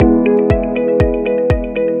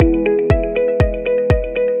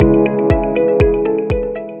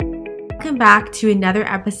back to another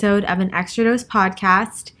episode of an Extra Dose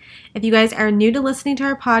podcast. If you guys are new to listening to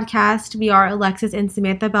our podcast, we are Alexis and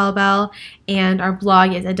Samantha Bell, and our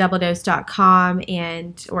blog is adoubledose.com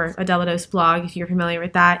or a Double Dose blog if you're familiar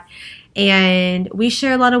with that. And we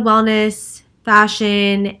share a lot of wellness,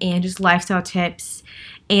 fashion, and just lifestyle tips.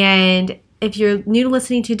 And if you're new to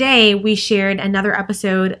listening today, we shared another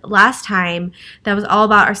episode last time that was all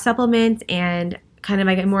about our supplements and kind of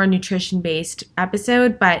like a more nutrition-based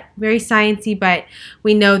episode, but very sciencey, but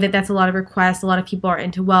we know that that's a lot of requests. A lot of people are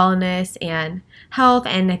into wellness and health,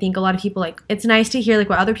 and I think a lot of people, like, it's nice to hear like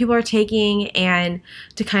what other people are taking and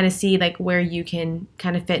to kind of see like where you can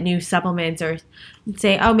kind of fit new supplements or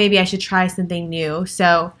say, oh, maybe I should try something new.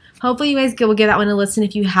 So hopefully you guys will give that one a listen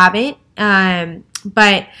if you haven't.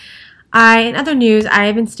 But in other news, I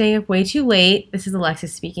have been staying up way too late. This is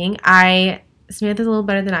Alexis speaking. Samantha's a little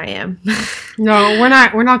better than I am. No,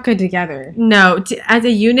 we're not good together. No, as a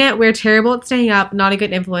unit, we're terrible at staying up, not a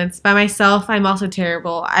good influence. By myself, I'm also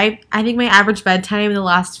terrible. I think my average bedtime in the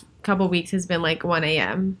last couple weeks has been like 1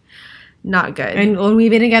 a.m. Not good. And when we've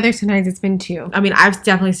been together, sometimes it's been 2. I mean, I've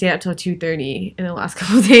definitely stayed up till 2:30 in the last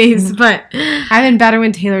couple of days, but I've been better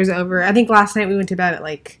when Taylor's over. I think last night we went to bed at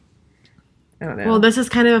like, I don't know. Well, this is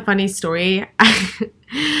kind of a funny story.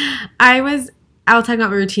 I'll talk about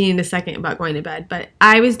my routine in a second about going to bed, but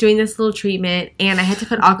I was doing this little treatment, and I had to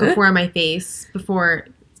put Aquaphor on my face before,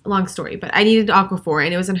 long story, but I needed Aquaphor,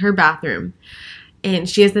 and it was in her bathroom, and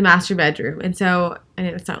she has the master bedroom, and so,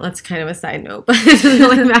 that's kind of a side note, but it doesn't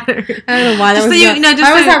really matter. I don't know why that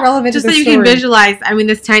was not relevant just to the story. You can visualize,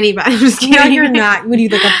 this tiny bed. I'm just kidding. No, you're not. What are you,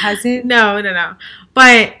 like a peasant? No.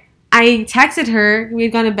 But I texted her. We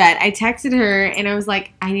had gone to bed. I texted her, and I was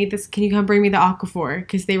like, I need this. Can you come bring me the Aquaphor?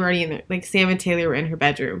 Because they were already in there. Like, Sam and Taylor were in her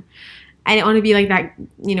bedroom. I didn't want to be like that,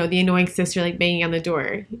 the annoying sister, like, banging on the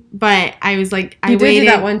door. But I was like, I waited. You did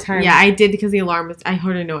that one time. Yeah, I did because the alarm was, I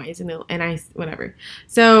heard a noise, whatever.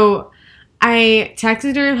 So I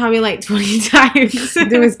texted her probably like 20 times.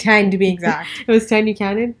 There was 10 to be texted. It was 10 you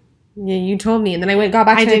counted? Yeah, you told me, and then I got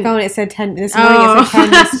back to my phone. It said 10. This morning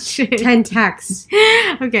it said 10 texts.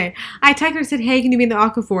 Okay, I texted her and said, "Hey, can you be in the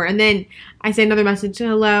Aquaphor?" And then I sent another message.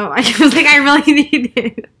 Hello. I was like, I really need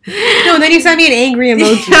it. No, and then you sent me an angry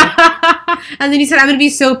emoji, and then you said, "I'm gonna be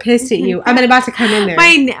so pissed at you. I'm about to come in there."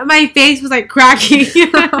 My face was like cracking.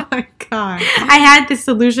 Oh my god! I had this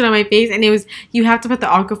solution on my face, and it was you have to put the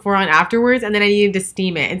Aquaphor on afterwards, and then I needed to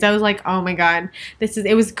steam it, and so I was like, oh my god,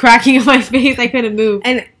 it was cracking on my face. I couldn't move,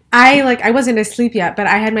 and I wasn't asleep yet, but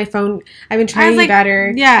I had my phone. I've been trying to be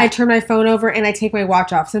better. Yeah. I turn my phone over and I take my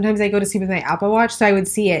watch off. Sometimes I go to sleep with my Apple Watch, so I would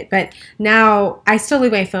see it. But now I still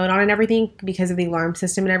leave my phone on and everything because of the alarm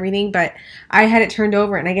system and everything. But I had it turned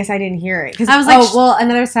over and I guess I didn't hear it. I was like, well,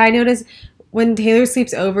 another side note is when Taylor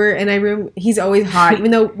sleeps over in my room, he's always hot.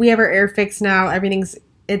 Even though we have our air fixed now,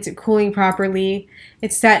 it's cooling properly.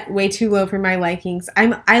 It's set way too low for my likings.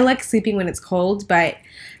 I like sleeping when it's cold, but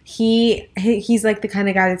he's like the kind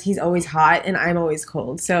of guy that he's always hot and I'm always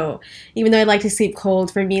cold. So even though I like to sleep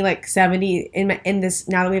cold, for me like 70 in this,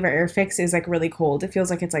 now that we have our air fix, is like really cold. It feels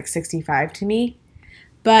like it's like 65 to me.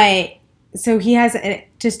 But so he has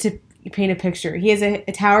just to paint a picture, he has a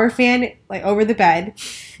tower fan like over the bed,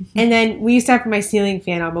 and then we used to have my ceiling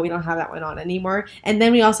fan on, but we don't have that one on anymore. And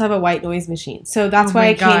then we also have a white noise machine, so that's why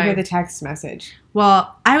I came with a text message.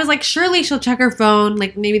 Well, I was like, surely she'll check her phone,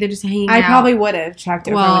 like maybe they're just hanging out. I probably would have checked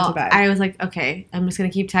it if I went to bed. I was like, okay, I'm just gonna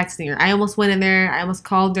keep texting her. I almost went in there, I almost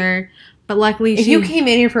called her, but luckily if you came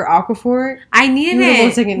in here for Aquaphor, I needed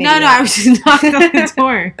it. No, I was just knocking on the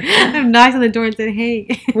door. I knocked on the door and said, hey.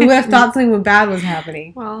 We would have thought something bad was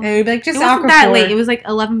happening. Well, and we'd be like, just Aquaphor. It wasn't that late. It was like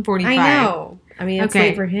 11:45. I know. I mean, it's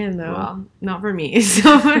late for him, though. Well, not for me. So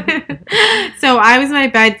I was in my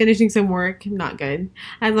bed finishing some work. Not good.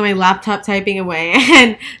 I was on my laptop typing away,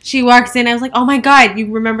 and she walks in. I was like, oh, my God,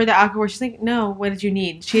 you remember the Aquaphor? She's like, no, what did you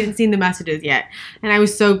need? She hadn't seen the messages yet. And I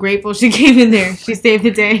was so grateful she came in there. She saved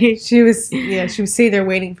the day. She was sitting there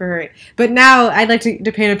waiting for her. But now I'd like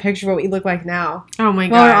to paint a picture of what we look like now. Oh, my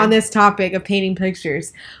God. While we're on this topic of painting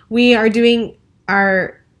pictures, we are doing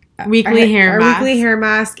our weekly hair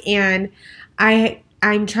mask, and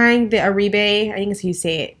I'm trying the Aribe, I think that's how you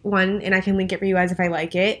say it, one, and I can link it for you guys if I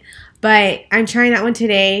like it. But I'm trying that one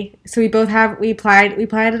today. So we applied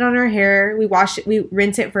it on our hair. We wash it, we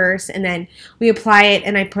rinse it first, and then we apply it,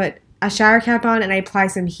 and I put a shower cap on and I apply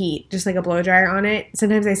some heat, just like a blow dryer on it.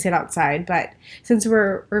 Sometimes I sit outside, but since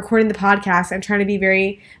we're recording the podcast, I'm trying to be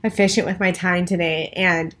very efficient with my time today,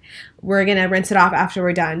 and we're going to rinse it off after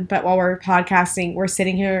we're done. But while we're podcasting, we're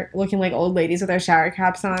sitting here looking like old ladies with our shower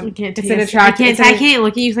caps on. I can't look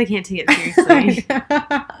at you because I can't take it seriously.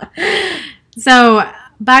 So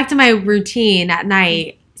back to my routine at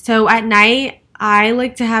night. So at night, I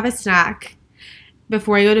like to have a snack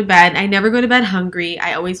before I go to bed. I never go to bed hungry.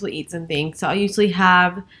 I always will eat something. So I'll usually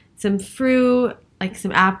have some fruit, like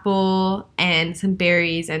some apple and some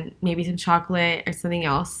berries and maybe some chocolate or something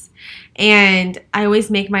else. And I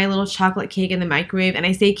always make my little chocolate cake in the microwave. And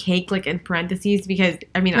I say cake like in parentheses because,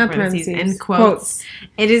 I mean, not parentheses, in quotes.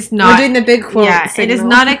 It is not. We're doing the big quote. Yeah, signal. it is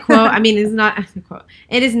not a quote. I mean, it's not a quote.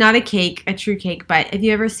 It is not a cake, a true cake. But have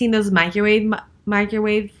you ever seen those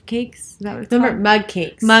microwave cakes? Is that what it's Remember called? mug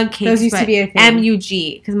cakes. Mug cakes. Those used to be a thing.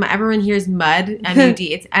 M-U-G. Because everyone hears mud.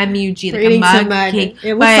 M-U-G. It's M-U-G. Like a mug cake.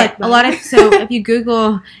 It looks but like mud. a lot of, so if you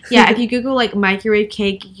Google, like microwave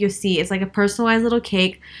cake, you'll see it's like a personalized little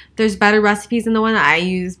cake. There's better recipes than the one that I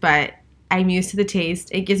use, but I'm used to the taste.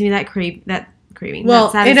 It gives me that craving.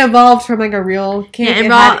 Well, it evolved from like a real cake.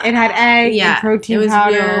 Yeah, it had egg and protein it was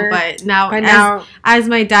powder. real, but now as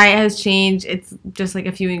my diet has changed, it's just like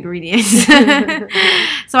a few ingredients.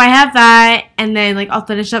 So I have that, and then like I'll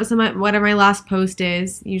finish up whatever my last post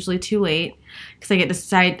is. Usually too late because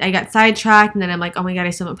I got sidetracked, and then I'm like, oh my god, I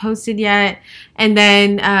still haven't posted yet. And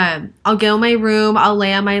then I'll go in my room. I'll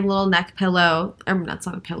lay on my little neck pillow, or that's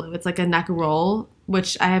not a pillow. It's like a neck roll,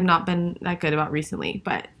 which I have not been that good about recently,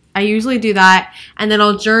 but I usually do that, and then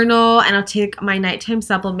I'll journal, and I'll take my nighttime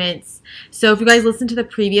supplements. So if you guys listened to the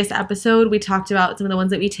previous episode, we talked about some of the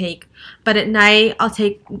ones that we take. But at night,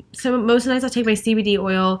 most of the nights I'll take my CBD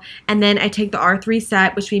oil, and then I take the R3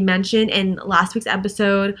 set, which we mentioned in last week's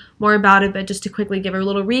episode, more about it, but just to quickly give a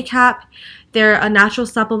little recap. They're a natural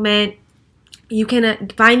supplement. You can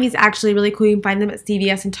find these actually really cool. You can find them at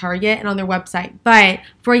CVS and Target and on their website. But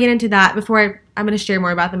before I get into that, I'm going to share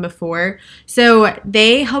more about them before. So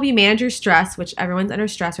they help you manage your stress, which everyone's under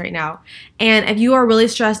stress right now. And if you are really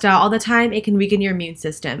stressed out all the time, it can weaken your immune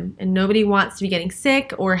system. And nobody wants to be getting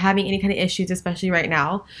sick or having any kind of issues, especially right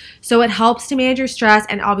now. So it helps to manage your stress,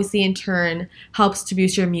 and obviously in turn helps to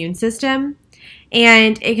boost your immune system.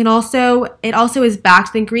 And it also is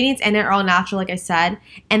backed. The ingredients in it are all natural, like I said,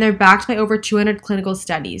 and they're backed by over 200 clinical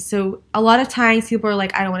studies. So a lot of times people are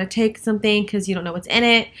like, I don't want to take something because you don't know what's in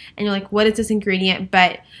it. And you're like, what is this ingredient?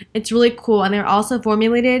 But it's really cool. And they're also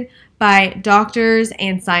formulated by doctors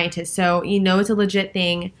and scientists. So you know it's a legit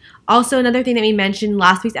thing. Also, another thing that we mentioned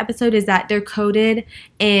last week's episode is that they're coated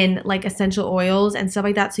in like essential oils and stuff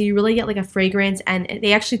like that. So you really get like a fragrance, and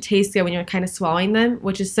they actually taste good when you're kind of swallowing them,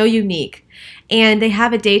 which is so unique. And they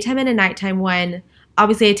have a daytime and a nighttime one.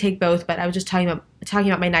 Obviously, I take both, but I was just talking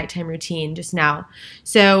about my nighttime routine just now.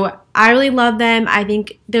 So I really love them. I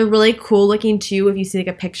think they're really cool looking too. If you see like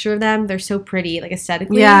a picture of them, they're so pretty, like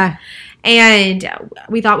aesthetically. Yeah. And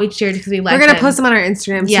we thought we'd share because we like them. We're going to post them on our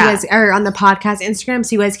Instagram, so you guys, or on the podcast Instagram,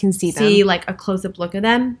 so you guys can see them. See like a close-up look of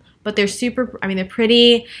them. But they're they're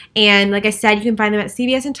pretty. And like I said, you can find them at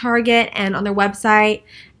CVS and Target and on their website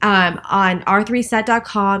on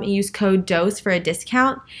r3set.com, and use code DOSE for a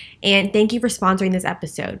discount. And thank you for sponsoring this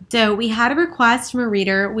episode. So we had a request from a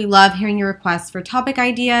reader. We love hearing your requests for topic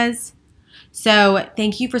ideas. So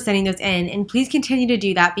thank you for sending those in, and please continue to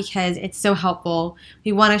do that because it's so helpful.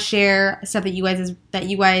 We want to share stuff that you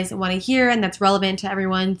guys want to hear and that's relevant to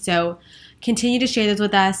everyone. So continue to share those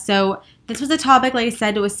with us. So this was a topic, like I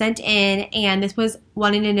said, that was sent in, and this was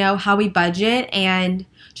wanting to know how we budget and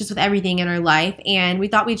just with everything in our life. And we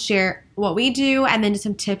thought we'd share what we do and then just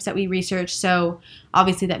some tips that we researched. So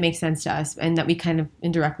obviously that makes sense to us and that we kind of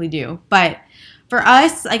indirectly do. But for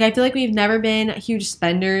us, like I feel like we've never been huge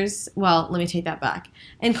spenders. Well, let me take that back.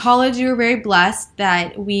 In college, we were very blessed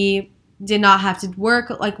that we did not have to work.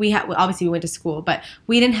 Like obviously we went to school, but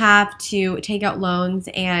we didn't have to take out loans,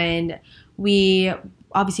 and we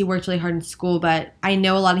obviously worked really hard in school. But I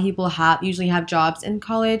know a lot of people usually have jobs in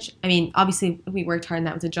college. I mean, obviously we worked hard and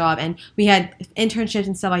that was a job, and we had internships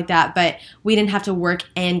and stuff like that, but we didn't have to work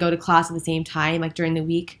and go to class at the same time, like during the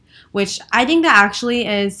week, which I think that actually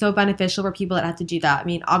is so beneficial for people that have to do that. I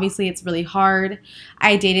mean, obviously it's really hard.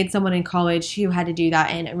 I dated someone in college who had to do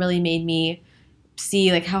that, and it really made me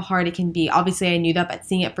see like how hard it can be. Obviously I knew that, but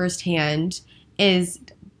seeing it firsthand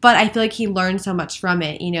but I feel like he learned so much from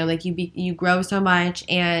it, like you grow so much,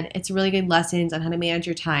 and it's really good lessons on how to manage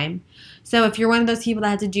your time. So if you're one of those people that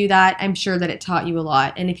had to do that, I'm sure that it taught you a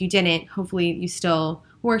lot. And if you didn't, hopefully you still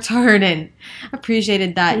worked hard and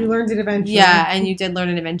appreciated that. You learned it eventually. Yeah, and you did learn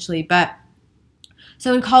it eventually. But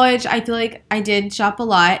so in college, I feel like I did shop a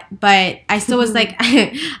lot, but I still was like,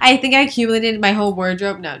 I think I accumulated my whole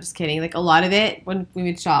wardrobe. No, just kidding. Like a lot of it when we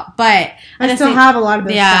would shop. But I still have a lot of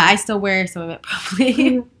this stuff. I still wear some of it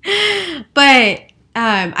probably. But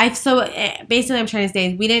basically I'm trying to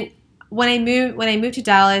say is when I moved to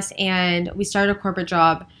Dallas and we started a corporate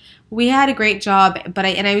job, we had a great job, but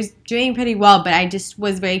I was doing pretty well, but I just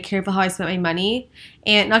was very careful how I spent my money.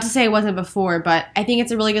 And not to say I wasn't before, but I think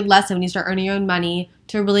it's a really good lesson when you start earning your own money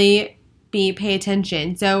to really pay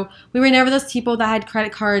attention. So we were never those people that had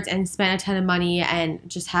credit cards and spent a ton of money and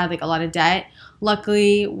just had like a lot of debt.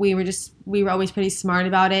 Luckily, we were always pretty smart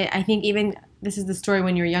about it. I think even this is the story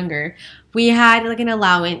when you were younger. We had like an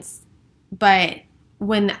allowance, but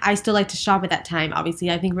when I still like to shop at that time, obviously,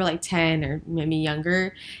 I think we're like 10 or maybe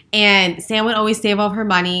younger. And Sam would always save all of her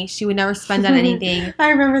money. She would never spend on anything. I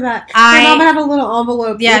remember that. My mom would have a little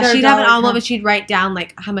envelope. Yeah, she'd have an envelope and she'd write down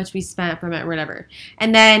like how much we spent from it or whatever.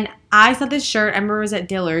 And then I saw this shirt. I remember it was at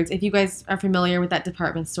Dillard's. If you guys are familiar with that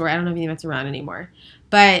department store, I don't know if it's around anymore.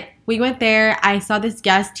 But we went there. I saw this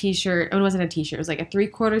Guess t-shirt. It wasn't a t-shirt. It was like a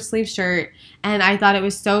 3/4 sleeve shirt. And I thought it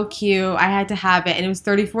was so cute. I had to have it. And it was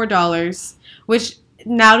 $34, which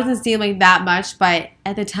now doesn't seem like that much, but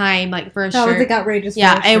at the time, like for a shirt, that was like outrageous.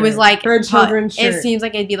 Yeah, it was like for a children's shirt. It seems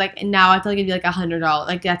like it'd be like now. I feel like it'd be like $100.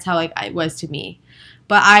 Like that's how like it was to me.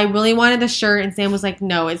 But I really wanted the shirt, and Sam was like,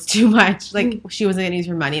 "No, it's too much." Like she wasn't gonna use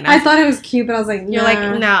her money. And I thought it was cute, but I was like, "Nah." "You're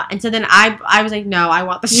like no." And so then I was like, "No, I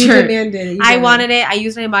want the shirt." You demanded it. I wanted it. I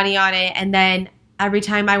used my money on it, and then every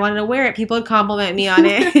time I wanted to wear it, people would compliment me on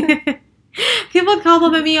it. People would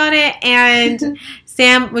compliment me on it, and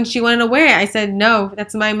Sam, when she wanted to wear it, I said, "No,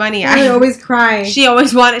 that's my money." I would always cry. She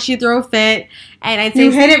always wanted. She'd throw a fit, and I'd say,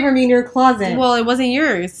 "You hid it from me in your closet." Well, it wasn't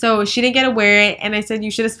yours, so she didn't get to wear it, and I said, "You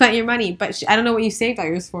should have spent your money." But I don't know what you saved all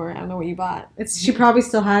yours for. I don't know what you bought. She probably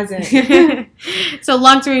still has it. So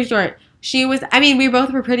long story short, she was. I mean, we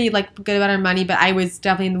both were pretty like good about our money, but I was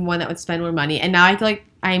definitely the one that would spend more money, and now I feel like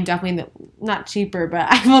I am definitely not cheaper, but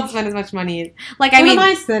I won't spend as much money. Like what am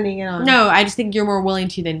I spending it on? No, I just think you're more willing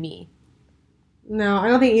to than me. No, I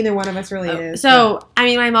don't think either one of us really is. So, I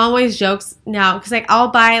mean, my mom always jokes now, because, like, I'll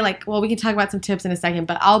buy, like, well, we can talk about some tips in a second,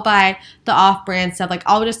 but I'll buy the off-brand stuff. Like,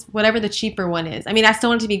 I'll just, whatever the cheaper one is. I mean, I still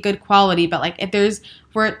want it to be good quality, but, like, if there's,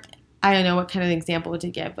 I don't know what kind of example to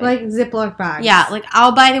give. But, like Ziploc bags. Yeah, like,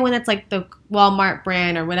 I'll buy the one that's, like, the Walmart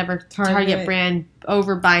brand or whatever Target brand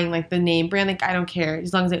over buying, like, the name brand. Like, I don't care,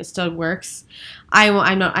 as long as it still works. I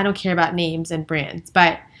don't care about names and brands,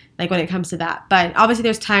 but like when it comes to that. But obviously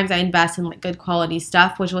there's times I invest in like good quality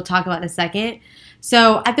stuff, which we'll talk about in a second.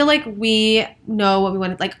 So I feel like we know what we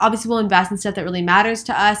want to, like obviously we'll invest in stuff that really matters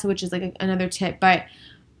to us, which is like another tip, but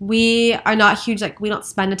we are not huge, like we don't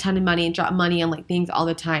spend a ton of money and drop money on like things all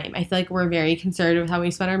the time. I feel like we're very conservative with how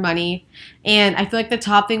we spend our money. And I feel like the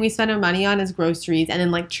top thing we spend our money on is groceries and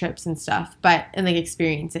then like trips and stuff, and like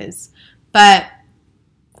experiences. But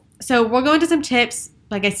so we'll go into some tips.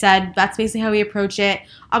 Like I said, that's basically how we approach it.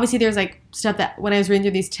 Obviously, there's like stuff that when I was reading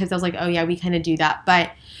through these tips, I was like, oh yeah, we kind of do that.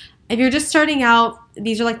 But if you're just starting out,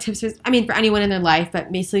 these are like tips for anyone in their life,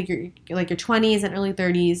 but basically you're like your 20s and early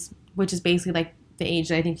 30s, which is basically like the age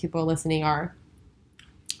that I think people listening are.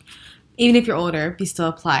 Even if you're older, these still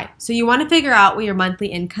apply. So you want to figure out what your monthly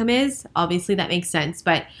income is. Obviously, that makes sense.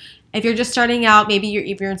 But if you're just starting out, maybe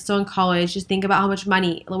if you're still in college, just think about how much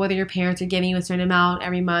money, whether your parents are giving you a certain amount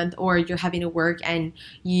every month or you're having to work and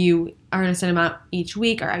you earn a certain amount each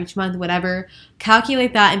week or each month, whatever.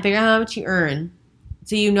 Calculate that and figure out how much you earn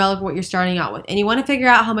so you know what you're starting out with. And you want to figure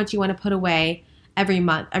out how much you want to put away every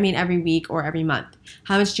week or every month.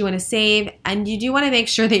 How much do you want to save? And you do want to make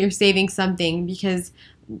sure that you're saving something because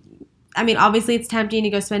obviously it's tempting to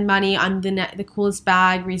go spend money on the coolest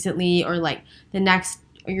bag recently or like the next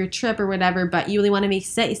or your trip or whatever, but you really want to make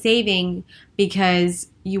saving because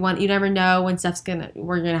you never know when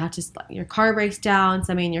we're gonna have to, your car breaks down,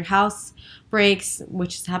 something in your house breaks,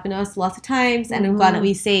 which has happened to us lots of times, and I'm glad that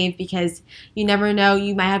we saved because you never know,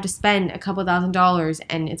 you might have to spend a couple $1,000s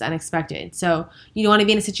and it's unexpected. So you don't want to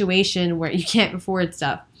be in a situation where you can't afford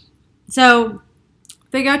stuff. So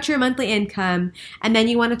figure out your monthly income, and then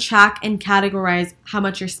you want to track and categorize how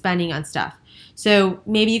much you're spending on stuff. So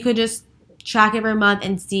maybe you could just track every month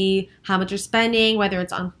and see how much you're spending, whether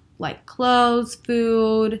it's on like clothes,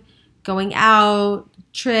 food, going out,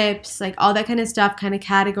 trips, like all that kind of stuff, kind of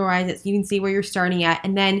categorize it so you can see where you're starting at.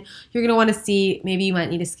 And then you're going to want to see, maybe you might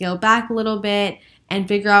need to scale back a little bit and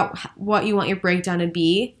figure out what you want your breakdown to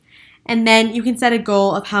be. And then you can set a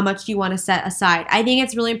goal of how much you want to set aside. I think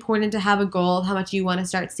it's really important to have a goal of how much you want to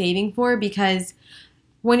start saving for because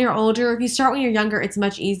when you're older, if you start when you're younger, it's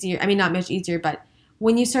much easier. Not much easier, but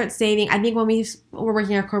when you start saving, I think when we were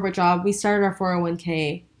working our corporate job, we started our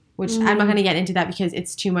 401k, which I'm not going to get into that because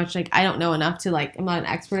it's too much. Like, I don't know enough to, like, I'm not an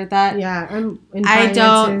expert at that. Yeah, I'm in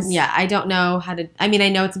finances. I don't know how to, I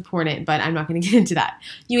know it's important, but I'm not going to get into that.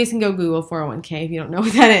 You guys can go Google 401k if you don't know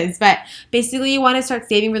what that is. But basically, you want to start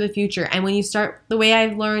saving for the future. And when you start, the way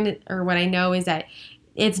I've learned or what I know is that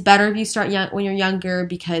It's better if you start young when you're younger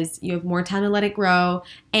because you have more time to let it grow.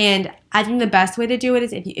 And I think the best way to do it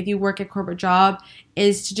is if you work a corporate job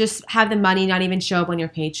is to just have the money not even show up on your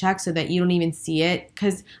paycheck so that you don't even see it.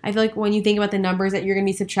 Because I feel like when you think about the numbers that you're going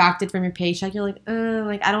to be subtracted from your paycheck, you're like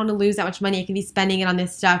I don't want to lose that much money. I could be spending it on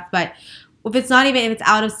this stuff. But if it's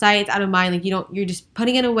out of sight, it's out of mind. Like you're just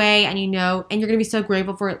putting it away, and and you're going to be so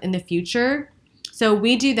grateful for it in the future. So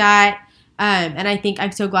we do that. And I think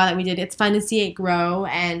I'm so glad that we did. It's fun to see it grow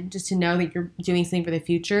and just to know that you're doing something for the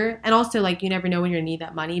future. And also, like, you never know when you're going to need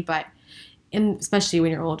that money, especially when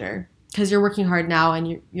you're older, because you're working hard now and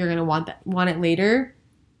you're going to want it later.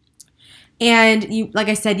 And like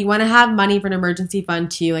I said, you want to have money for an emergency fund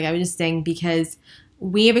too. Like I was just saying, because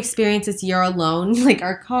we have experienced this year alone, like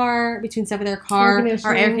our car, between stuff with our car,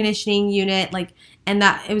 our air conditioning unit, and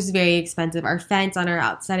that it was very expensive. Our fence on our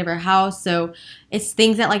outside of our house. So it's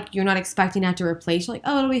things that like you're not expecting to have to replace. You're like,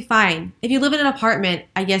 oh, it'll be fine. If you live in an apartment,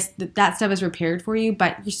 I guess that stuff is repaired for you,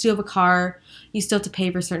 but you still have a car. You still have to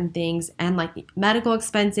pay for certain things and like medical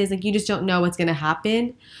expenses. Like you just don't know what's going to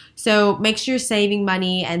happen. So make sure you're saving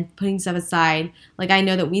money and putting stuff aside. Like I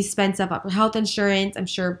know that we spend stuff up for health insurance. I'm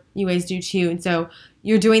sure you guys do too. And so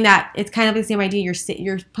you're doing that. It's kind of the same idea.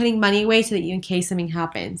 You're putting money away so that in case something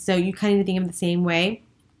happens. So you kind of think of it the same way.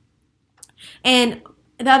 And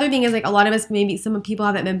the other thing is like a lot of us, maybe some people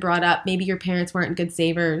haven't been brought up. Maybe your parents weren't good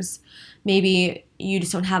savers. Maybe you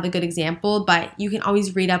just don't have a good example, but you can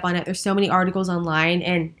always read up on it. There's so many articles online,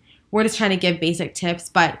 and we're just trying to give basic tips.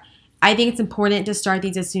 But I think it's important to start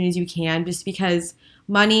these as soon as you can, just because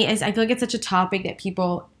money is, I feel like it's such a topic that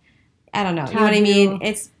people, I don't know, you know what I mean?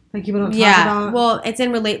 It's like people don't talk about. Well, it's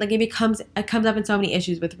it comes up in so many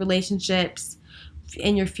issues with relationships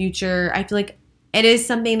in your future. I feel like it is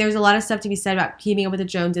something, there's a lot of stuff to be said about keeping up with the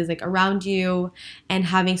Joneses, like around you and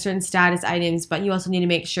having certain status items, but you also need to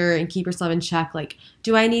make sure and keep yourself in check. Like,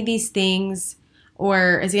 do I need these things,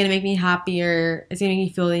 or is it going to make me happier? Is it going to make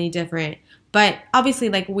me feel any different? But obviously,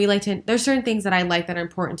 like there's certain things that I like that are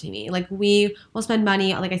important to me. Like we will spend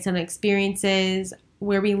money, like I said, on experiences,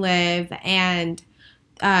 where we live, and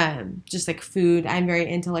just like food. I'm very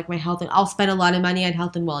into like my health, and I'll spend a lot of money on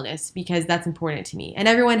health and wellness because that's important to me. And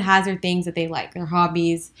everyone has their things that they like, their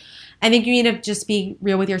hobbies. I think you need to just be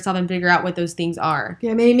real with yourself and figure out what those things are.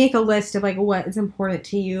 Yeah, maybe make a list of like what is important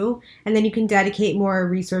to you, and then you can dedicate more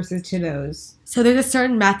resources to those. So there's a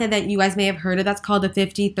certain method that you guys may have heard of that's called the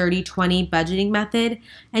 50-30-20 budgeting method.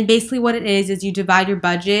 And basically what it is you divide your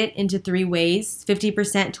budget into 3 ways.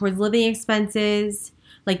 50% towards living expenses,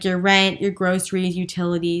 like your rent, your groceries,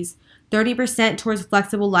 utilities. 30% towards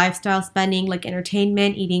flexible lifestyle spending, like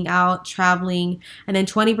entertainment, eating out, traveling. And then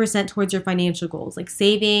 20% towards your financial goals, like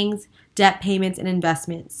savings, debt payments, and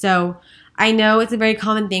investments. So I know it's a very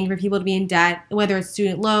common thing for people to be in debt, whether it's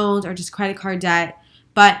student loans or just credit card debt.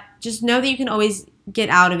 But just know that you can always get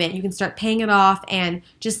out of it. You can start paying it off, and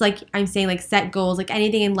just like I'm saying, like set goals, like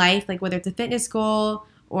anything in life, like whether it's a fitness goal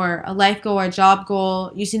or a life goal or a job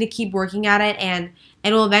goal, you just need to keep working at it, and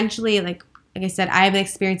it will eventually, like I said, I haven't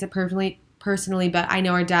experienced it personally, but I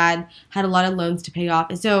know our dad had a lot of loans to pay off.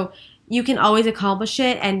 And so you can always accomplish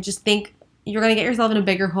it, and just think you're going to get yourself in a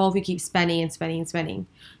bigger hole if you keep spending and spending and spending.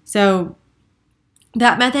 So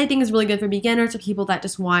that method I think is really good for beginners or people that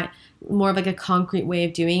just want more of like a concrete way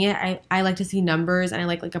of doing it. I like to see numbers, and I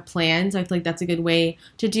like a plan, so I feel like that's a good way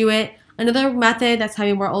to do it. Another method that's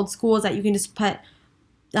probably more old school is that you can just put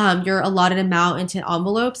your allotted amount into an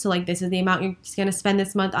envelope. So like this is the amount you're just going to spend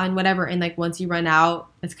this month on whatever, and like once you run out,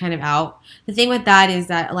 it's kind of out. The thing with that is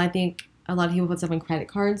that I think a lot of people put stuff on credit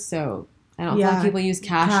cards, so I don't feel like people use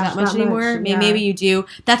cash that much anymore. Maybe you do.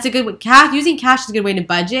 That's a good way. Using cash is a good way to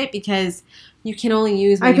budget because you can only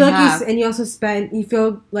use what you have. And you also you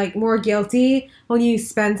feel like more guilty when you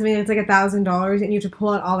spend something that's like $1,000 and you have to pull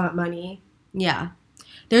out all that money. Yeah.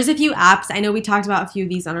 There's a few apps. I know we talked about a few of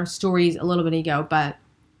these on our stories a little bit ago, but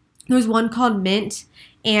there's one called Mint,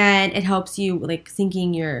 and it helps you like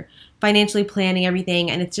syncing your financially planning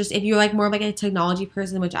everything. And it's just, if you're like more of like a technology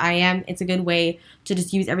person, which I am, it's a good way to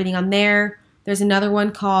just use everything on there. There's another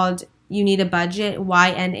one called You Need a Budget,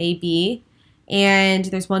 YNAB. And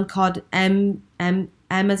there's one called M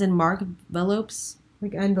as in Mark, envelopes.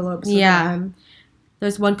 Like envelopes. Yeah.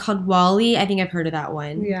 There's one called Wally. I think I've heard of that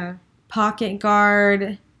one. Yeah. Pocket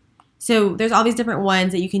Guard. So there's all these different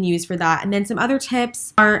ones that you can use for that. And then some other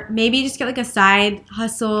tips are maybe just get like a side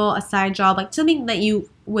hustle, a side job, like something that you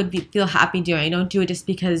would feel happy doing. Don't do it just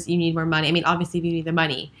because you need more money. I mean, obviously if you need the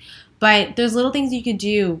money. But there's little things you could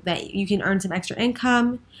do that you can earn some extra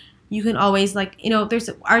income. You can always there's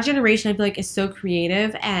our generation, I feel like, is so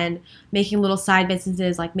creative and making little side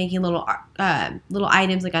businesses, like making little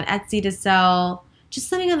items like on Etsy to sell, just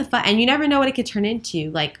something on the fun. And you never know what it could turn into.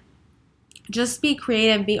 Like, just be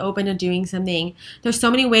creative, be open to doing something. There's so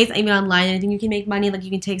many ways, even online, I think you can make money. Like, you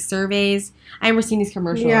can take surveys. I remember seeing these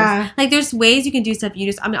commercials. Yeah. Like, there's ways you can do stuff.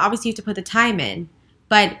 Obviously you have to put the time in.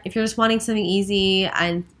 But if you're just wanting something easy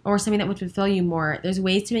or something that would fulfill you more, there's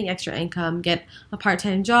ways to make extra income. Get a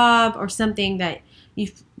part-time job or something that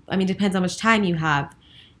depends on how much time you have.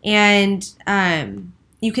 And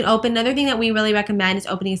you can open, another thing that we really recommend is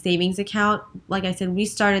opening a savings account. Like I said, we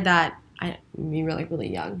started that we were like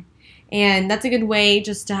really young. And that's a good way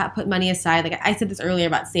just to put money aside. Like I said this earlier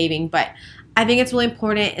about saving, but I think it's really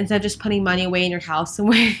important instead of just putting money away in your house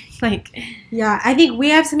somewhere. Yeah, I think we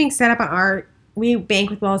have something set up we bank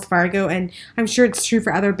with Wells Fargo, and I'm sure it's true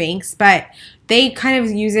for other banks, but they kind of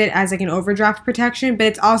use it as like an overdraft protection, but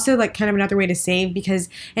it's also like kind of another way to save because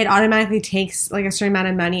it automatically takes like a certain amount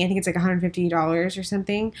of money. I think it's like $150 or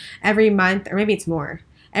something every month, or maybe it's more.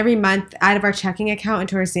 Every month out of our checking account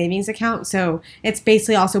into our savings account. So it's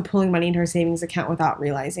basically also pulling money into our savings account without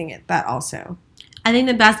realizing it. That also. I think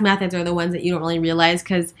the best methods are the ones that you don't really realize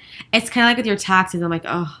because it's kind of like with your taxes. I'm like,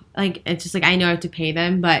 oh, like it's just like I know I have to pay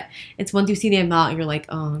them, but it's once you see the amount, you're like,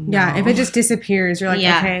 oh no. Yeah, if it just disappears, you're like,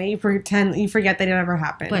 okay, you forget that it ever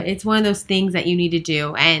happened. But it's one of those things that you need to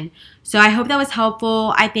do, and so I hope that was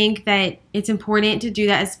helpful. I think that it's important to do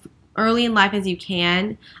that as early in life as you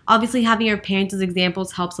can. Obviously, having your parents as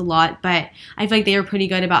examples helps a lot, but I feel like they were pretty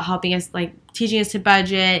good about helping us, like teaching us to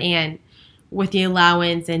budget and with the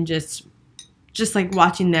allowance and just like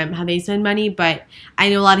watching them how they spend money. But I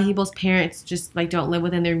know a lot of people's parents just like don't live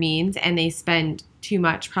within their means and they spend too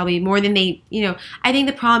much, probably more than they, I think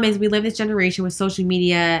the problem is we live this generation with social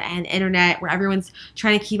media and internet where everyone's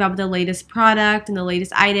trying to keep up with the latest product and the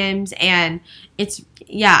latest items, and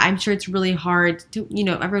I'm sure it's really hard to,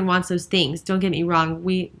 everyone wants those things. Don't get me wrong.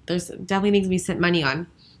 There's definitely things we spend money on,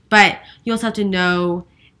 but you also have to know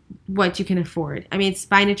what you can afford. I mean, it's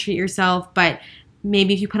fine to treat yourself, but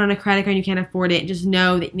maybe if you put on a credit card and you can't afford it, just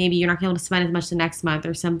know that maybe you're not going to be able to spend as much the next month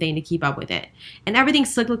or something to keep up with it. And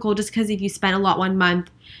everything's cyclical. Just because if you spend a lot one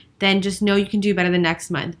month, then just know you can do better the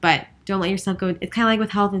next month. But don't let yourself go. It's kind of like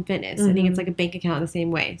with health and fitness. Mm-hmm. I think it's like a bank account the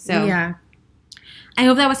same way. So yeah. I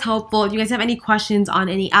hope that was helpful. If you guys have any questions on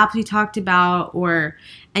any apps we talked about or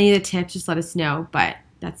any of the tips, just let us know. But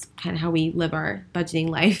that's kind of how we live our budgeting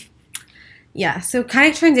life. Yeah, so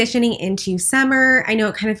kind of transitioning into summer. I know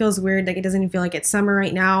it kind of feels weird, like it doesn't feel like it's summer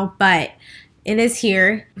right now, but it is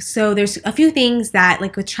here. So there's a few things that,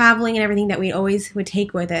 like with traveling and everything, that we always would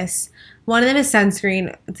take with us. One of them is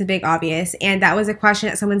sunscreen. It's a big obvious, and that was a question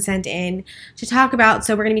that someone sent in to talk about,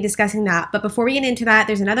 so we're going to be discussing that. But before we get into that,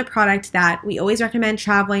 there's another product that we always recommend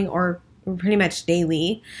traveling or pretty much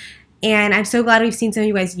daily. And I'm so glad we've seen some of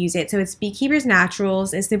you guys use it. So it's Beekeepers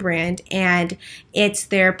Naturals is the brand, and it's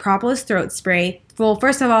their Propolis throat spray. Well,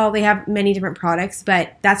 first of all, they have many different products,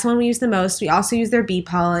 but that's the one we use the most. We also use their bee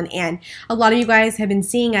pollen, and a lot of you guys have been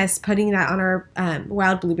seeing us putting that on our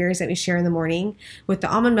wild blueberries that we share in the morning with the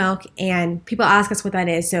almond milk, and people ask us what that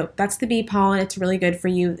is. So that's the bee pollen. It's really good for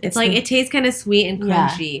you. It's like it tastes kind of sweet and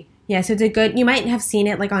crunchy. Yeah, so it's you might have seen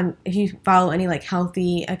it like if you follow any like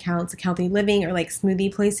healthy accounts, like Healthy Living or like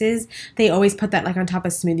smoothie places, they always put that like on top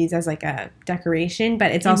of smoothies as like a decoration,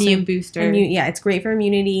 but it's also immune booster. It's great for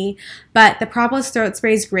immunity. But the Propolis throat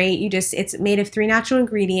spray is great. It's made of 3 natural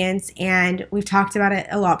ingredients, and we've talked about it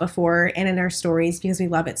a lot before and in our stories because we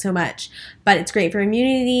love it so much. But it's great for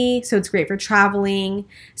immunity, so it's great for traveling,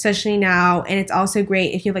 especially now, and it's also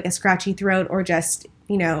great if you have like a scratchy throat or just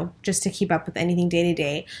to keep up with anything day to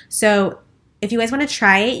day. So if you guys want to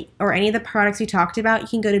try it or any of the products we talked about, you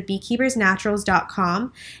can go to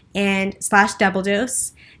beekeepersnaturals.com and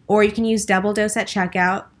 /doubledose, or you can use Double Dose at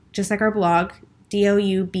checkout, just like our blog,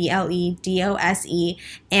 DOUBLEDOSE,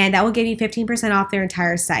 and that will give you 15% off their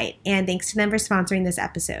entire site. And thanks to them for sponsoring this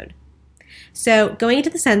episode. So going into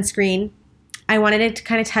the sunscreen, I wanted to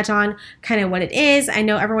kind of touch on kind of what it is. I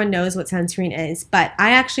know everyone knows what sunscreen is, but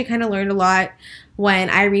I actually kind of learned a lot when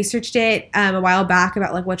I researched it a while back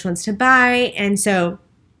about like which ones to buy. And so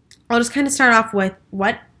I'll just kind of start off with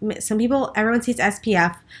everyone sees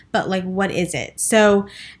SPF, but like what is it? So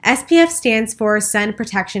SPF stands for sun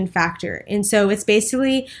protection factor. And so it's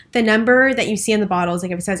basically the number that you see on the bottles,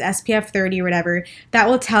 like if it says SPF 30 or whatever, that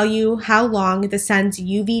will tell you how long the sun's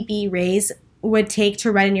UVB rays would take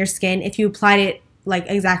to redden your skin if you applied it like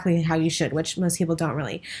exactly how you should, which most people don't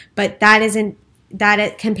really. But that isn't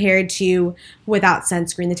it compared to without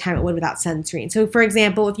sunscreen, the time it would without sunscreen. So for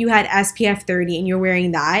example, if you had SPF 30 and you're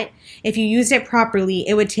wearing that, if you used it properly,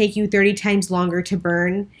 it would take you 30 times longer to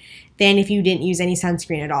burn than if you didn't use any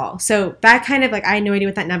sunscreen at all. So that kind of like, I had no idea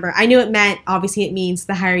what that number, I knew it meant, obviously it means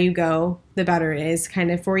the higher you go, the better it is kind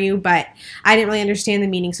of for you, but I didn't really understand the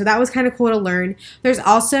meaning. So that was kind of cool to learn. There's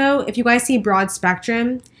also, if you guys see broad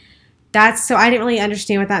spectrum, so I didn't really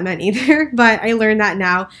understand what that meant either, but I learned that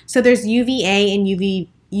now. So there's UVA and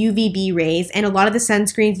UVB rays, and a lot of the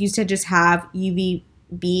sunscreens used to just have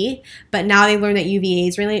UVB, but now they learned that UVA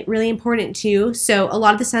is really, really important too. So a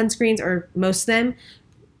lot of the sunscreens, or most of them,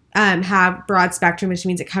 have broad spectrum, which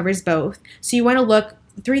means it covers both. So you want to look,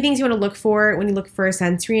 3 things you want to look for when you look for a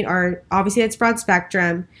sunscreen are, obviously it's broad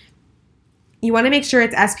spectrum. You want to make sure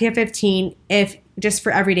it's SPF 15 if just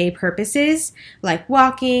for everyday purposes, like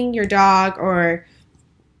walking your dog or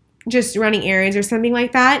just running errands or something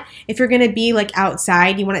like that. If you're going to be like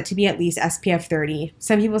outside, you want it to be at least SPF 30.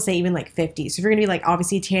 Some people say even like 50. So if you're going to be like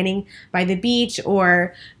obviously tanning by the beach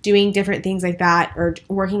or doing different things like that, or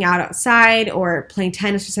working out outside or playing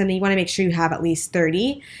tennis or something, you want to make sure you have at least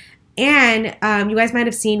 30. And you guys might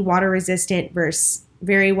have seen water resistant versus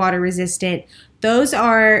very water resistant. Those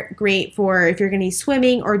are great for if you're going to be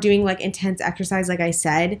swimming or doing like intense exercise, like I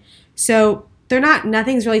said. So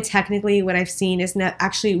nothing's really technically, what I've seen is not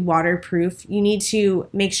actually waterproof. You need to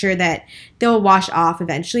make sure that they'll wash off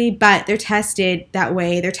eventually, but they're tested that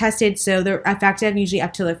way. They're tested so they're effective usually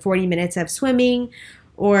up to like 40 minutes of swimming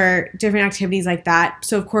or different activities like that.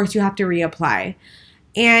 So of course you have to reapply.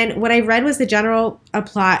 And what I read was the general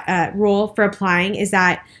rule for applying is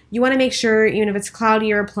that you want to make sure, even if it's cloudy,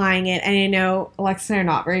 you're applying it. And I know Alexa and I are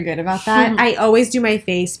not very good about that. I always do my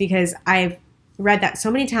face because I've read that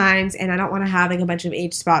so many times, and I don't want to have like a bunch of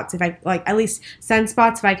age spots. If I like, at least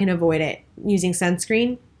sunspots, if I can avoid it using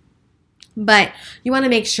sunscreen. But you want to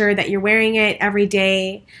make sure that you're wearing it every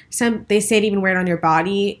day. They say to even wear it on your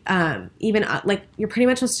body. Like you're pretty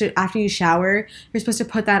much supposed to, after you shower, you're supposed to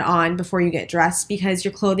put that on before you get dressed, because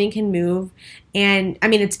your clothing can move. And I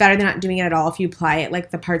mean, it's better than not doing it at all if you apply it,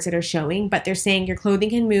 like the parts that are showing. But they're saying your clothing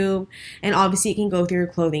can move, and obviously it can go through your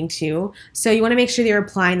clothing too. So you want to make sure that you're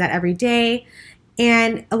applying that every day.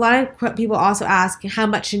 And a lot of people also ask, how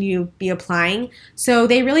much should you be applying? So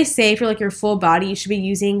they really say for like your full body, you should be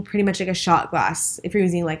using pretty much like a shot glass if you're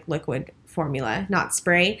using like liquid formula, not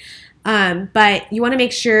spray. But you want to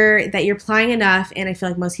make sure that you're applying enough, and I feel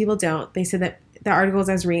like most people don't. They said that the articles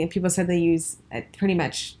I was reading, people said they use pretty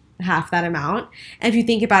much half that amount. And if you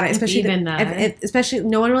think about it, especially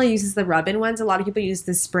no one really uses the rub-in ones. A lot of people use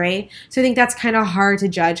the spray. So I think that's kind of hard to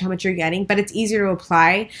judge how much you're getting, but it's easier to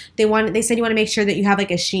apply. They said you want to make sure that you have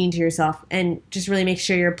like a sheen to yourself, and just really make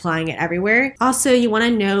sure you're applying it everywhere. Also, you want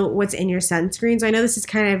to know what's in your sunscreen. So I know this is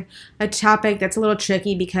kind of a topic that's a little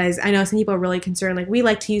tricky, because I know some people are really concerned. Like, we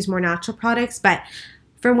like to use more natural products, but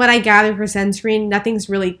from what I gather for sunscreen, nothing's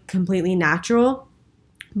really completely natural.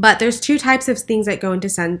 But there's 2 types of things that go into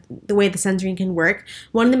the way the sunscreen can work.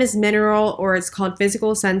 One of them is mineral, or it's called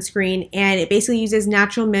physical sunscreen, and it basically uses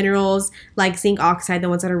natural minerals like zinc oxide, the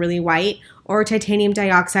ones that are really white, or titanium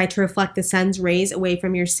dioxide to reflect the sun's rays away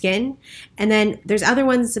from your skin. And then there's other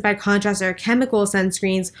ones, by contrast, are chemical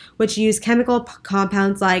sunscreens, which use chemical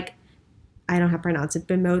compounds like, I don't have to pronounce it,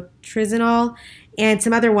 bimotrizanol, and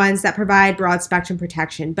some other ones that provide broad spectrum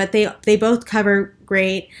protection. But they both cover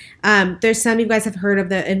great. There's some, you guys have heard of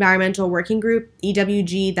the Environmental Working Group,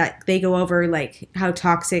 EWG, that they go over like how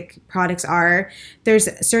toxic products are. There's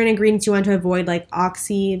certain ingredients you want to avoid, like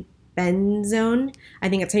oxybenzone, I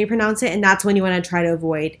think that's how you pronounce it, and that's one you want to try to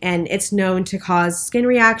avoid. And it's known to cause skin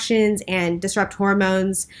reactions and disrupt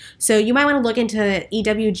hormones. So you might want to look into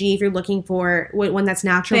EWG if you're looking for one that's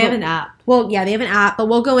natural. They have an app. Well, yeah, they have an app, but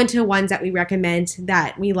we'll go into ones that we recommend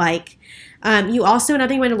that we like. You also, another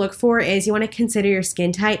thing you want to look for is you want to consider your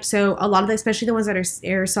skin type. So a lot of especially the ones that are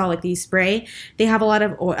aerosol, like these spray, they have a lot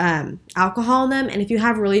of alcohol in them. And if you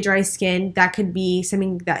have really dry skin, that could be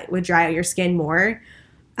something that would dry out your skin more.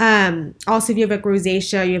 Also, if you have like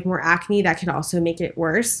rosacea, you have more acne, that could also make it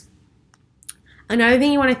worse. Another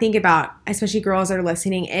thing you want to think about, especially girls that are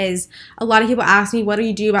listening, is a lot of people ask me, what do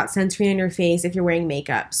you do about sunscreen on your face if you're wearing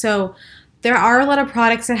makeup? So there are a lot of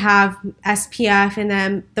products that have SPF in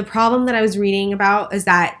them. The problem that I was reading about is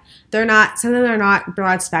that some of them are not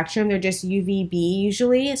broad spectrum. They're just UVB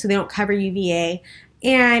usually, so they don't cover UVA.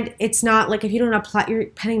 And it's not like, if you don't apply, you're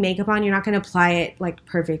putting makeup on, you're not going to apply it like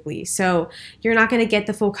perfectly. So you're not going to get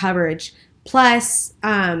the full coverage. Plus,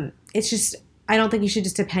 it's just, I don't think you should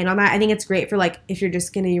just depend on that. I think it's great for like if you're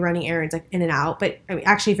just going to be running errands like in and out. But I mean,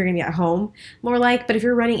 actually, if you're going to be at home, more like. But if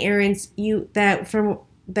you're running errands,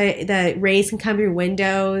 the rays can come through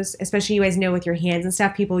windows, especially, you guys know, with your hands and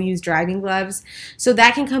stuff, people use driving gloves. So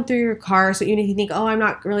that can come through your car. So even if you think, oh, I'm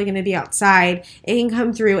not really going to be outside, it can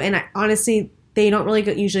come through. And honestly, they don't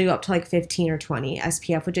really usually go up to like 15 or 20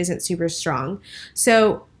 SPF, which isn't super strong.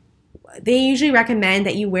 So they usually recommend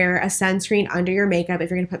that you wear a sunscreen under your makeup if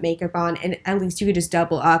you're going to put makeup on, and at least you could just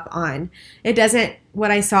double up on. It doesn't,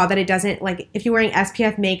 what I saw that it doesn't, like if you're wearing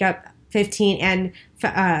SPF makeup 15 and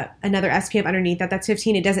another SPF underneath that's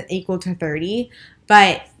 15, it doesn't equal to 30.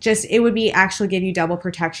 But just, it would be actually give you double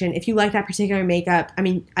protection. If you like that particular makeup, I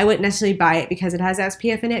mean, I wouldn't necessarily buy it because it has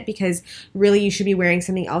SPF in it, because really you should be wearing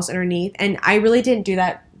something else underneath. And I really didn't do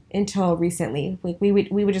that until recently. Like we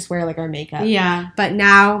would just wear like our makeup. Yeah. But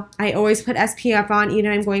now I always put SPF on, even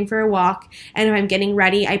if I'm going for a walk. And if I'm getting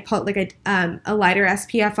ready, I put like a lighter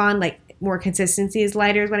SPF on, like more consistency is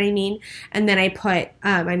lighter is what I mean. And then I put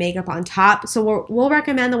my makeup on top. So we'll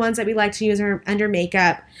recommend the ones that we like to use under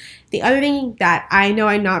makeup. The other thing that I know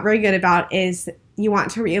I'm not very good about is you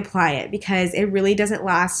want to reapply it, because it really doesn't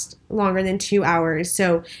last longer than 2 hours.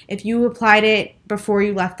 So if you applied it before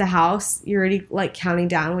you left the house, you're already like counting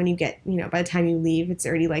down when you get, by the time you leave, it's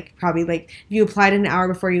already like probably like if you applied it an hour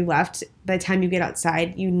before you left, by the time you get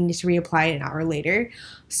outside, you need to reapply it an hour later.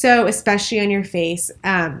 So especially on your face,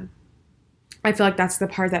 I feel like that's the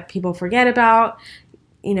part that people forget about.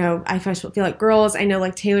 I feel like girls, I know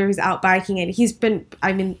like Taylor who's out biking, and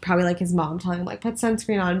I've been probably like his mom telling him like put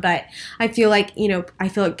sunscreen on, but I feel like,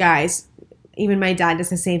 guys, even my dad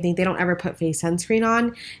does the same thing. They don't ever put face sunscreen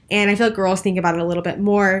on, and I feel like girls think about it a little bit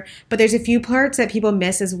more, but there's a few parts that people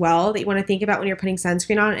miss as well that you want to think about when you're putting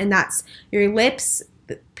sunscreen on, and that's your lips.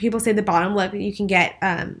 People say the bottom lip, you can get,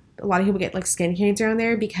 a lot of people get like skin cancer on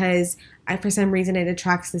there because for some reason it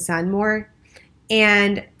attracts the sun more.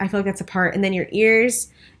 And I feel like that's a part. And then your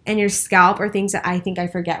ears and your scalp are things that I think I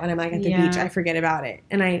forget when I'm like at the beach. I forget about it.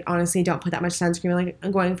 And I honestly don't put that much sunscreen. Like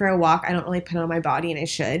I'm going for a walk, I don't really put it on my body, and I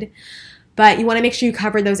should. But you want to make sure you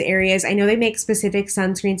cover those areas. I know they make specific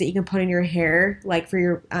sunscreens that you can put in your hair, like for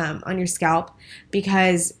your on your scalp,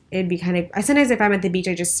 because it'd be kind of. Sometimes if I'm at the beach,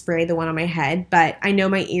 I just spray the one on my head. But I know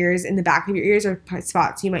my ears and the back of your ears are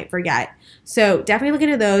spots you might forget. So definitely look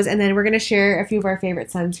into those, and then we're gonna share a few of our favorite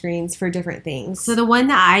sunscreens for different things. So the one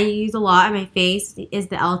that I use a lot on my face is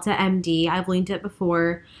the Elta MD. I've linked it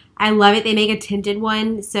before. I love it. They make a tinted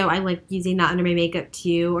one, so I like using that under my makeup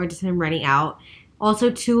too, or just when I'm running out.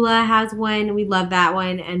 Also, Tula has one. We love that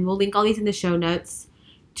one, and we'll link all these in the show notes.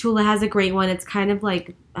 Tula has a great one. It's kind of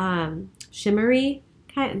like shimmery,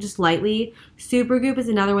 kind of just lightly. Supergoop is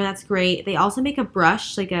another one that's great. They also make a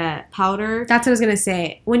brush, like a powder. That's what I was going to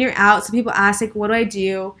say. When you're out, so people ask, like, what do I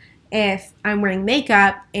do if I'm wearing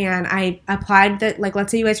makeup and I applied the, like,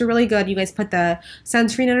 let's say you guys are really good. You guys put the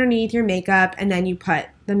sunscreen underneath your makeup, and then you put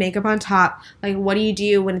the makeup on top. Like, what do you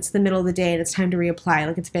do when it's the middle of the day and it's time to reapply?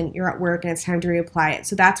 Like, you're at work and it's time to reapply it.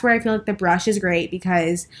 So that's where I feel like the brush is great,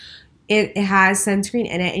 because it has sunscreen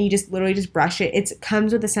in it, and you just literally just brush it. It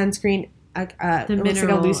comes with the sunscreen, it looks like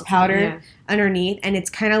a loose powder underneath, and it's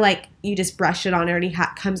kind of like you just brush it on. It already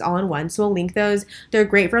comes all in one. So we'll link those. They're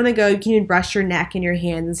great for on the go. You can even brush your neck and your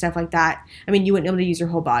hands and stuff like that. I mean, you wouldn't be able to use your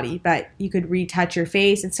whole body, but you could retouch your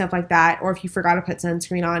face and stuff like that. Or if you forgot to put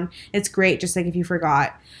sunscreen on, it's great just like if you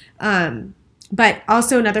forgot. But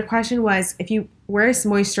also another question was, if you wear a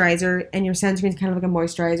moisturizer and your sunscreen is kind of like a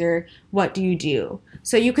moisturizer, what do you do?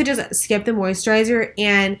 So you could just skip the moisturizer,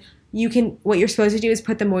 and what you're supposed to do is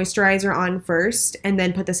put the moisturizer on first and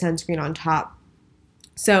then put the sunscreen on top.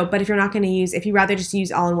 So, but if you're not going to if you rather just use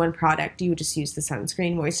all-in-one product, you would just use the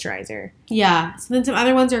sunscreen moisturizer. Yeah. So then some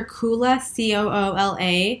other ones are Coola,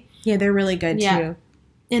 Coola. Yeah, they're really good too.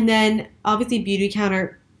 And then obviously Beauty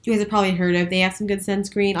Counter, you guys have probably heard of. They have some good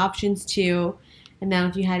sunscreen options too. And now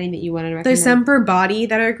if you had any that you wanted to recommend. There's some for body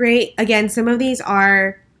that are great. Again, some of these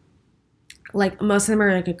are, like, most of them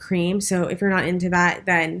are like a cream, so if you're not into that,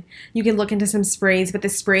 then you can look into some sprays, but the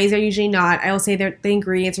sprays are usually not, I will say the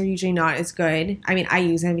ingredients are usually not as good. I mean, I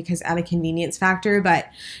use them because out of convenience factor, but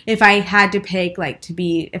if I had to pick, like,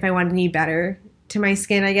 if I wanted to be better to my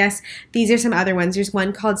skin, I guess, these are some other ones. There's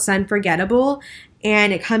one called Sun Forgettable,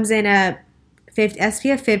 and it comes in a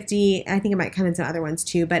SPF 50. I think it might come in some other ones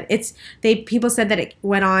too, but people said that it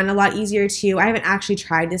went on a lot easier too. I haven't actually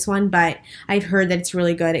tried this one, but I've heard that it's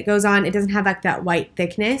really good. It goes on, it doesn't have like that white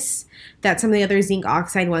thickness that some of the other zinc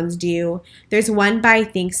oxide ones do. There's one by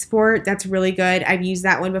ThinkSport that's really good. I've used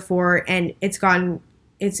that one before, and it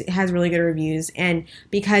has really good reviews, and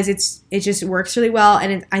because it just works really well,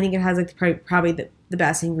 and I think it has like probably the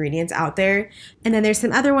best ingredients out there. And then there's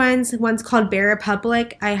some other ones. One's called Bare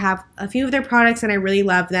Republic. I have a few of their products and I really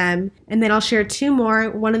love them. And then I'll share two more.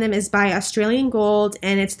 One of them is by Australian Gold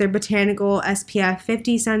and it's their Botanical SPF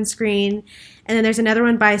 50 sunscreen. And then there's another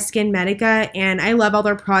one by Skin Medica, and I love all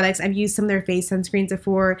their products. I've used some of their face sunscreens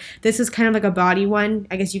before. This is kind of like a body one.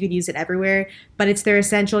 I guess you could use it everywhere, but it's their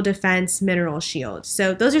Essential Defense Mineral Shield.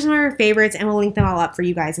 So those are some of our favorites, and we'll link them all up for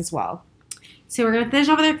you guys as well. So we're going to finish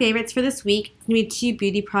off with our favorites for this week. It's going to be two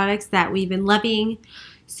beauty products that we've been loving.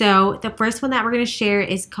 So the first one that we're going to share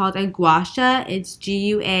is called a Gua Sha. It's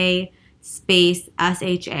GUA space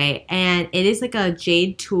SHA, and it is like a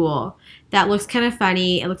jade tool that looks kind of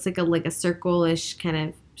funny. It looks like a circle-ish kind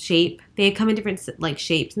of shape. They come in different like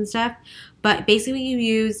shapes and stuff. But basically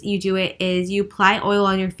what you do it is you apply oil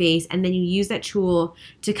on your face and then you use that tool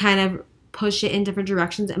to kind of push it in different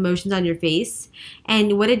directions, motions on your face.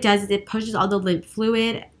 And what it does is it pushes all the lymph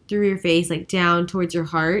fluid through your face, like down towards your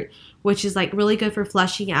heart, which is like really good for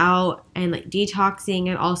flushing out and like detoxing.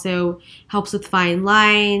 It also helps with fine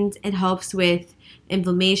lines. It helps with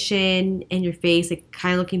inflammation in your face, like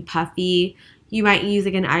kind of looking puffy. You might use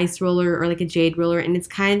like an ice roller or like a jade roller, and it's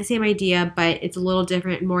kind of the same idea, but it's a little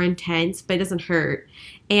different, more intense, but it doesn't hurt.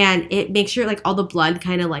 And it makes sure like all the blood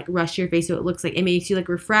kind of like rush to your face, so it looks like it makes you like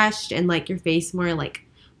refreshed and like your face more like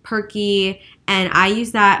perky. And I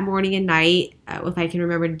use that morning and night if I can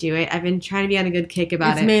remember to do it. I've been trying to be on a good kick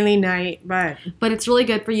about it. It's mainly night, but it's really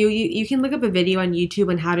good for you. You can look up a video on YouTube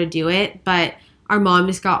on how to do it, but our mom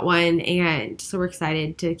just got one, and so we're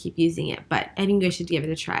excited to keep using it. But I think you guys should give it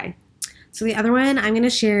a try. So the other one I'm going to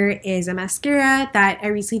share is a mascara that I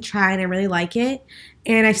recently tried and I really like it.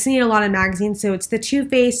 And I've seen it in a lot of magazines. So it's the Too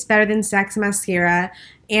Faced Better Than Sex mascara.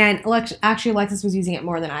 And actually Alexis was using it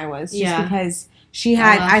more than I was. Just because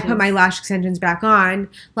I put my lash extensions back on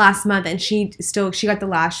last month and she got the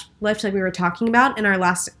lash lift like we were talking about in our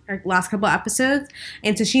last couple episodes.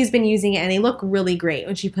 And so she's been using it and they look really great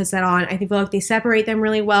when she puts that on. I think they separate them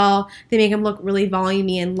really well. They make them look really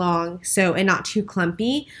volumey and long, and not too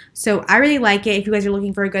clumpy. So I really like it. If you guys are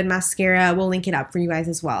looking for a good mascara, we'll link it up for you guys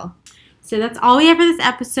as well. So that's all we have for this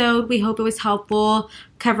episode. We hope it was helpful,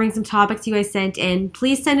 covering some topics you guys sent in.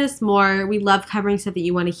 Please send us more. We love covering stuff that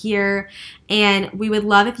you want to hear. And we would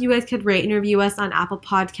love if you guys could rate and review us on Apple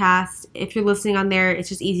Podcasts. If you're listening on there, it's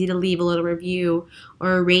just easy to leave a little review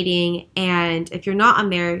or a rating. And if you're not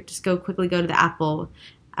on there, just quickly go to the Apple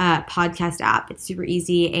podcast app. It's super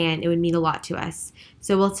easy and it would mean a lot to us.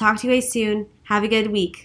 So we'll talk to you guys soon. Have a good week.